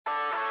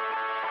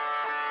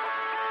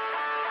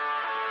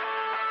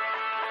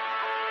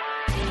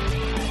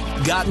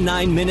Got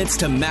 9 minutes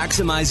to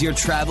maximize your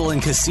travel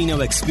and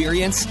casino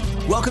experience?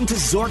 Welcome to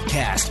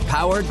Zorkcast,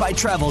 powered by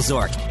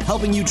TravelZork,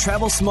 helping you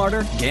travel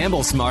smarter,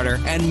 gamble smarter,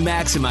 and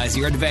maximize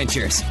your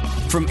adventures.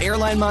 From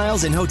airline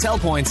miles and hotel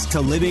points to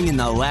living in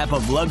the lap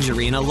of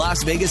luxury in a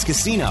Las Vegas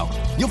casino,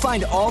 you'll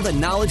find all the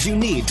knowledge you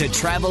need to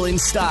travel in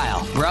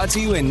style, brought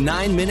to you in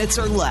 9 minutes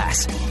or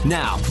less.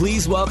 Now,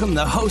 please welcome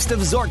the host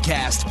of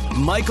Zorkcast,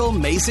 Michael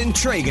Mason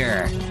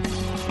Traeger.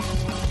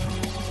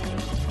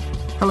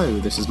 Hello,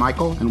 this is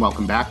Michael, and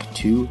welcome back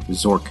to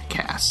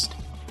Zorkcast.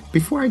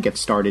 Before I get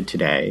started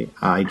today,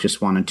 I just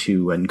wanted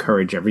to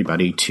encourage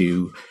everybody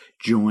to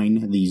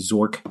join the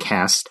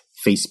Zorkcast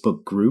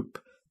Facebook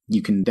group.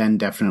 You can then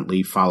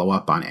definitely follow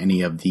up on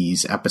any of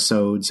these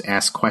episodes,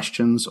 ask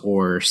questions,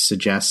 or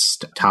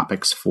suggest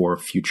topics for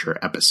future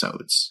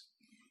episodes.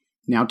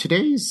 Now,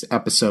 today's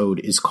episode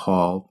is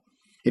called,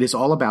 It is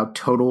All About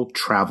Total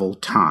Travel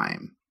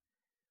Time.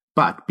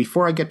 But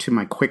before I get to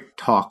my quick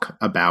talk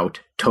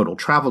about total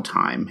travel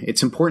time,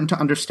 it's important to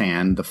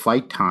understand the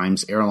flight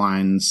times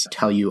airlines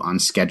tell you on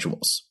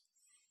schedules.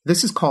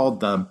 This is called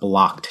the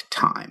blocked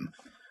time.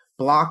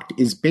 Blocked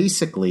is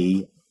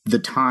basically the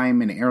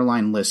time an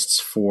airline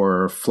lists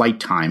for flight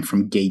time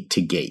from gate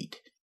to gate.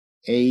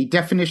 A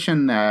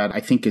definition that I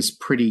think is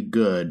pretty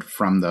good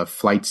from the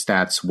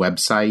FlightStats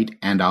website,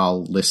 and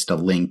I'll list a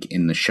link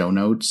in the show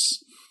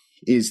notes,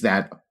 is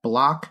that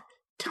block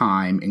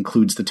time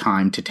includes the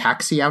time to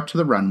taxi out to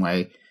the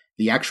runway,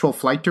 the actual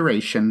flight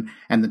duration,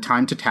 and the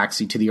time to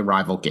taxi to the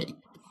arrival gate.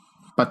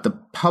 But the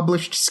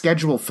published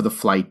schedule for the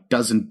flight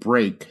doesn't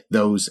break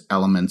those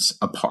elements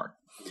apart.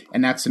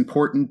 And that's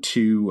important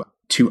to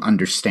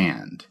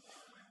understand.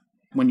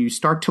 When you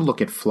start to look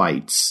at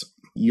flights,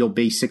 you'll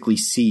basically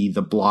see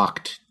the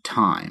blocked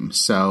time.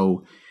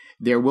 So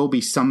there will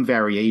be some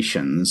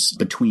variations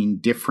between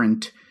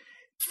different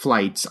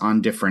flights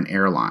on different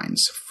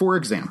airlines. For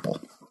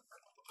example,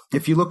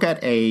 if you look at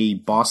a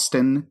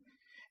Boston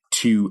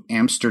to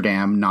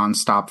Amsterdam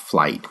nonstop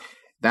flight,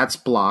 that's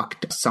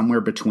blocked somewhere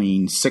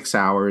between 6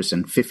 hours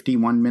and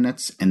 51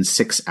 minutes and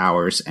 6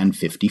 hours and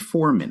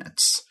 54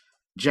 minutes.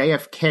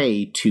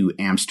 JFK to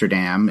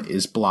Amsterdam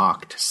is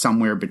blocked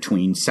somewhere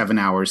between 7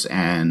 hours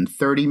and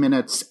 30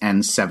 minutes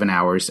and 7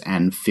 hours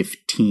and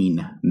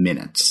 15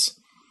 minutes.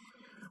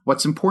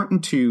 What's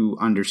important to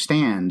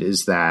understand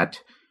is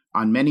that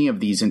on many of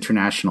these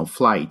international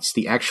flights,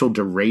 the actual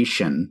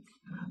duration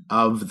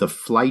of the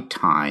flight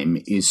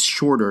time is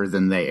shorter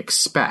than they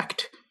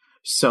expect.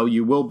 So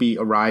you will be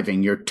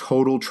arriving, your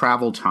total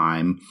travel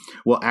time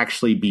will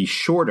actually be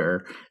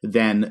shorter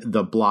than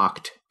the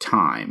blocked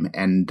time.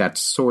 And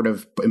that's sort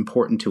of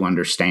important to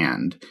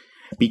understand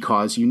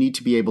because you need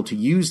to be able to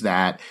use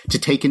that to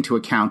take into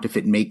account if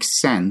it makes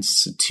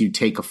sense to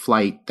take a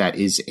flight that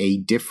is a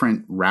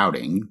different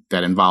routing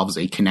that involves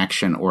a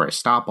connection or a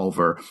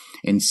stopover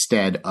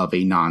instead of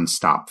a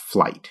nonstop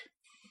flight.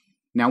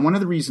 Now, one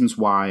of the reasons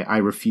why I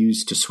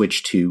refused to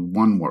switch to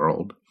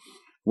oneworld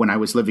when I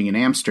was living in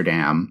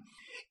Amsterdam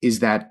is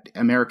that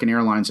American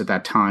Airlines at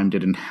that time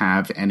didn't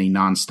have any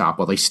nonstop,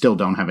 well, they still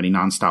don't have any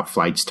nonstop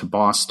flights to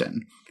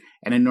Boston.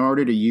 And in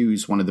order to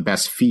use one of the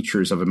best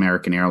features of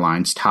American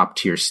Airlines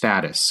top-tier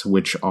status,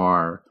 which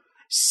are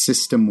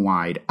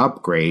system-wide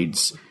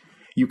upgrades,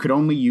 you could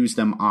only use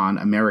them on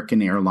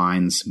American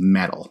Airlines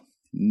Metal.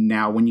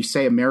 Now, when you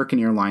say American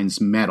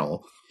Airlines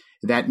Metal,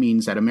 that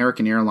means that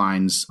American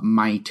Airlines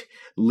might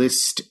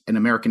list an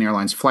American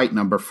Airlines flight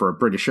number for a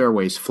British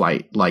Airways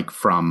flight, like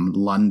from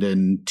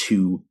London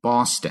to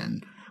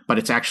Boston, but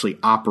it's actually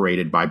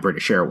operated by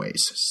British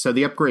Airways. So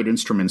the upgrade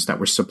instruments that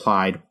were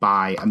supplied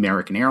by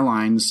American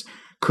Airlines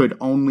could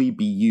only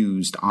be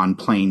used on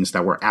planes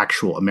that were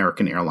actual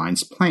American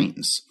Airlines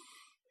planes.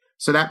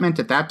 So that meant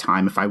at that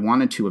time, if I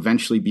wanted to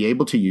eventually be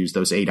able to use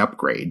those 8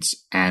 upgrades,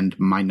 and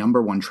my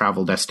number one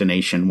travel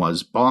destination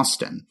was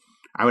Boston,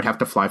 I would have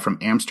to fly from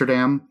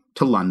Amsterdam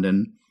to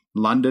London,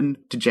 London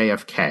to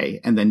JFK,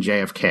 and then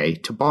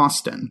JFK to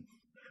Boston,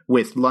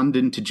 with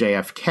London to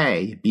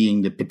JFK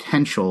being the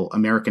potential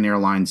American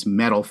Airlines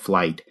Metal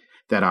flight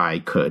that I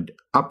could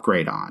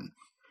upgrade on.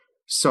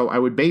 So I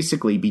would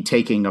basically be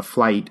taking a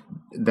flight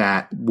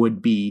that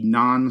would be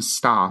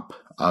non-stop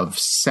of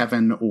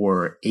 7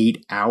 or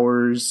 8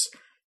 hours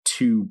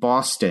to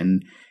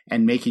Boston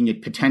and making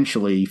it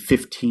potentially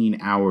 15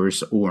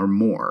 hours or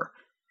more.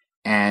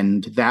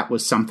 And that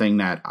was something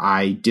that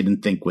I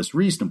didn't think was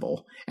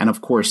reasonable. And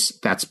of course,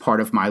 that's part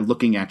of my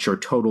looking at your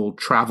total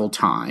travel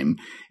time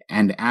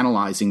and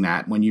analyzing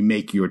that when you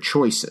make your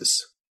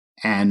choices.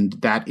 And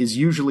that is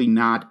usually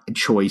not a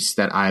choice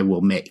that I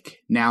will make.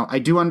 Now, I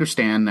do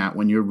understand that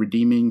when you're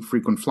redeeming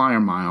frequent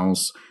flyer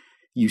miles,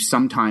 you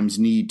sometimes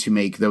need to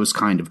make those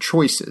kind of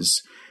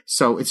choices.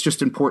 So it's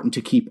just important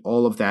to keep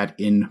all of that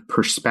in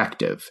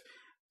perspective.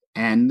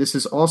 And this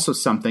is also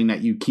something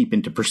that you keep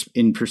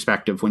in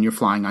perspective when you're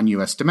flying on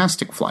U.S.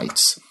 domestic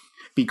flights,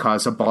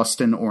 because a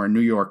Boston or a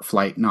New York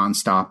flight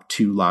nonstop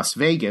to Las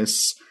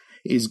Vegas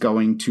is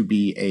going to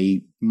be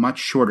a much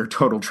shorter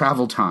total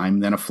travel time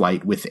than a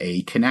flight with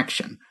a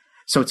connection.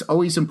 So it's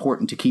always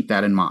important to keep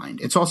that in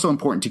mind. It's also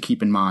important to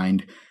keep in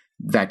mind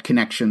that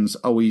connections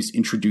always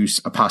introduce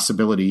a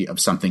possibility of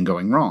something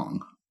going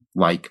wrong,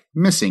 like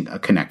missing a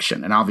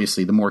connection. And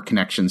obviously, the more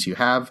connections you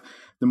have,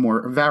 the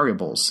more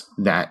variables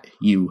that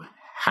you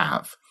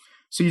have.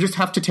 So you just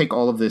have to take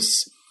all of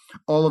this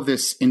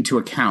into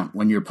account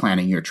when you're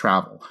planning your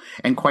travel.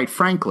 And quite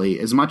frankly,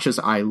 as much as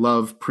I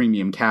love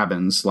premium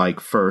cabins like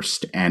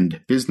first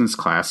and business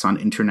class on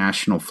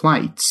international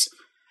flights,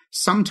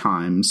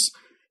 sometimes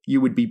you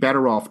would be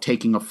better off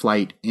taking a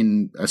flight,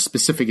 in a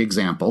specific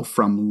example,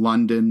 from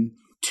London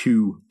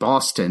to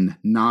Boston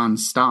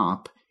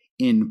nonstop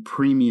in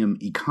premium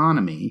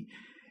economy,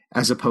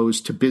 as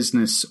opposed to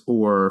business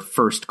or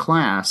first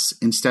class,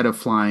 instead of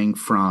flying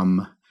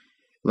from,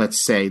 let's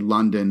say,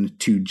 London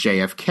to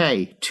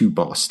JFK to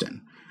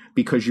Boston,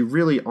 because you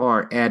really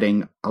are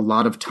adding a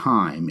lot of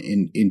time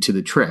into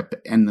the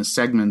trip, and the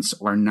segments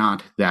are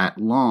not that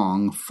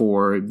long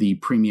for the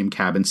premium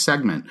cabin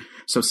segment.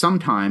 So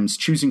sometimes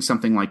choosing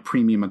something like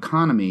premium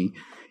economy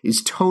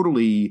is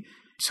totally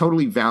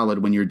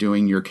valid when you're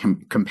doing your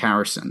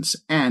comparisons.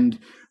 And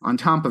on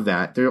top of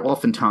that, there are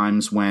often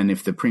times when,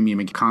 if the premium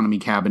economy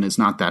cabin is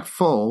not that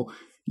full,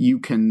 you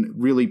can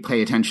really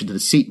pay attention to the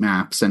seat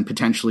maps and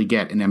potentially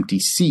get an empty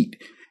seat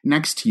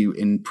next to you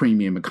in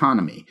premium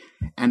economy.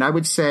 And I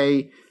would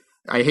say,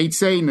 I hate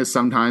saying this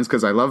sometimes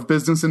because I love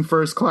business and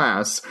first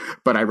class,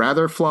 but I'd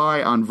rather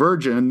fly on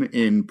Virgin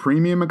in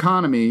premium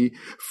economy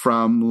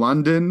from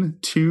London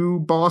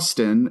to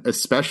Boston,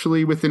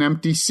 especially with an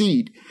empty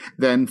seat,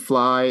 than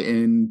fly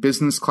in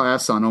business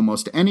class on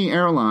almost any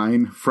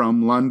airline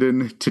from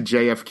London to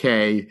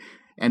JFK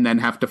and then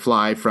have to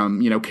fly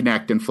from,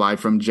 connect and fly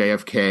from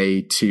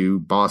JFK to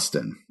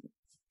Boston.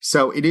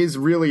 So it is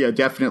really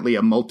definitely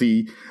a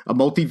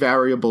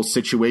multi-variable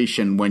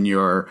situation when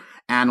you're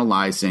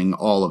analyzing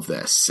all of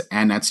this.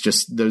 And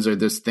those are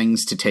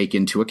things to take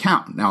into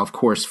account. Now, of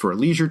course, for a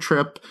leisure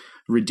trip,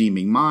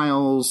 redeeming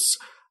miles,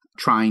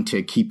 trying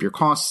to keep your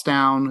costs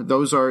down,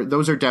 those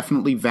are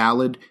definitely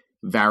valid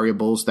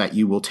variables that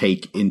you will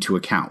take into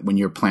account when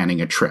you're planning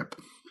a trip.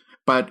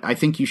 But I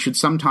think you should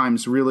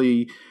sometimes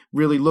really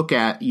look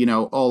at,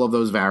 all of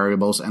those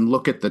variables and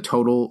look at the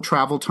total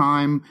travel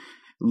time,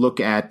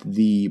 look at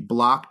the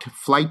blocked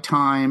flight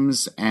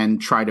times,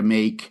 and try to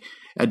make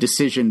a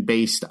decision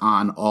based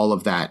on all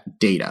of that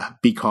data,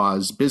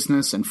 because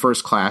business and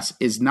first class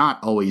is not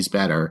always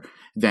better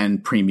than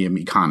premium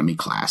economy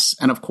class.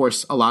 And of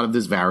course, a lot of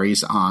this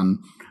varies on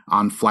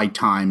flight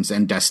times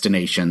and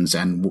destinations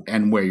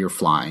and where you're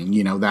flying.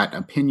 That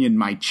opinion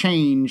might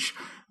change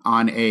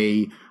on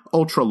a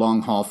ultra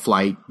long haul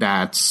flight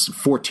that's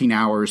 14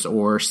 hours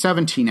or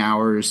 17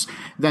 hours.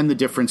 Then the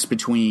difference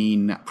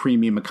between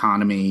premium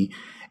economy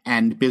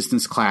and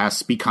business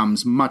class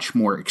becomes much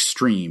more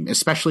extreme,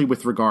 especially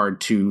with regard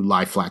to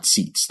lie flat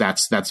seats.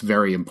 That's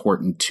very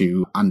important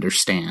to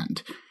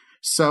understand.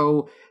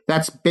 So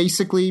that's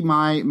basically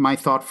my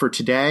thought for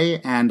today,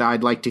 and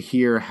I'd like to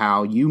hear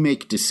how you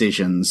make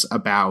decisions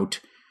about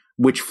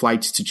which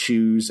flights to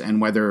choose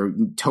and whether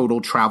total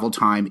travel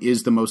time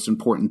is the most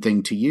important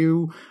thing to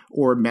you,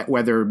 or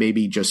whether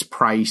maybe just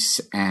price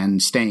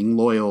and staying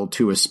loyal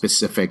to a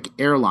specific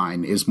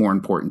airline is more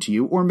important to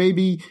you, or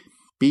maybe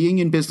being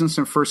in business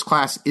and first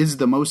class is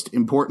the most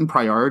important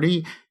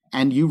priority,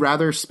 and you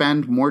rather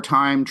spend more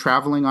time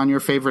traveling on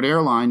your favorite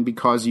airline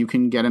because you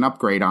can get an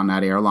upgrade on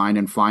that airline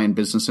and fly in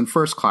business and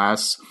first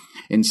class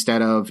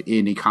instead of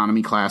in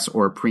economy class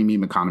or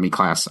premium economy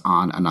class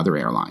on another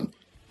airline.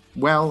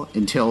 Well,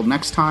 until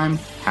next time,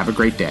 have a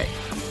great day.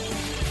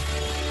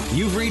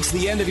 You've reached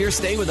the end of your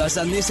stay with us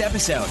on this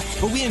episode,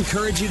 but we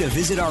encourage you to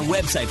visit our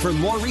website for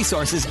more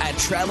resources at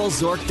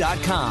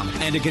TravelZork.com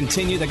and to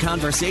continue the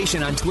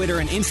conversation on Twitter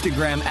and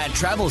Instagram at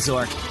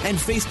TravelZork and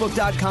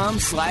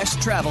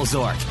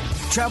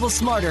Facebook.com/TravelZork. Travel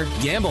smarter,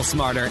 gamble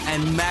smarter,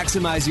 and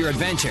maximize your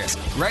adventures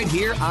right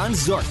here on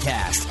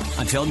Zorkcast.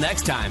 Until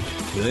next time,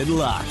 good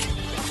luck.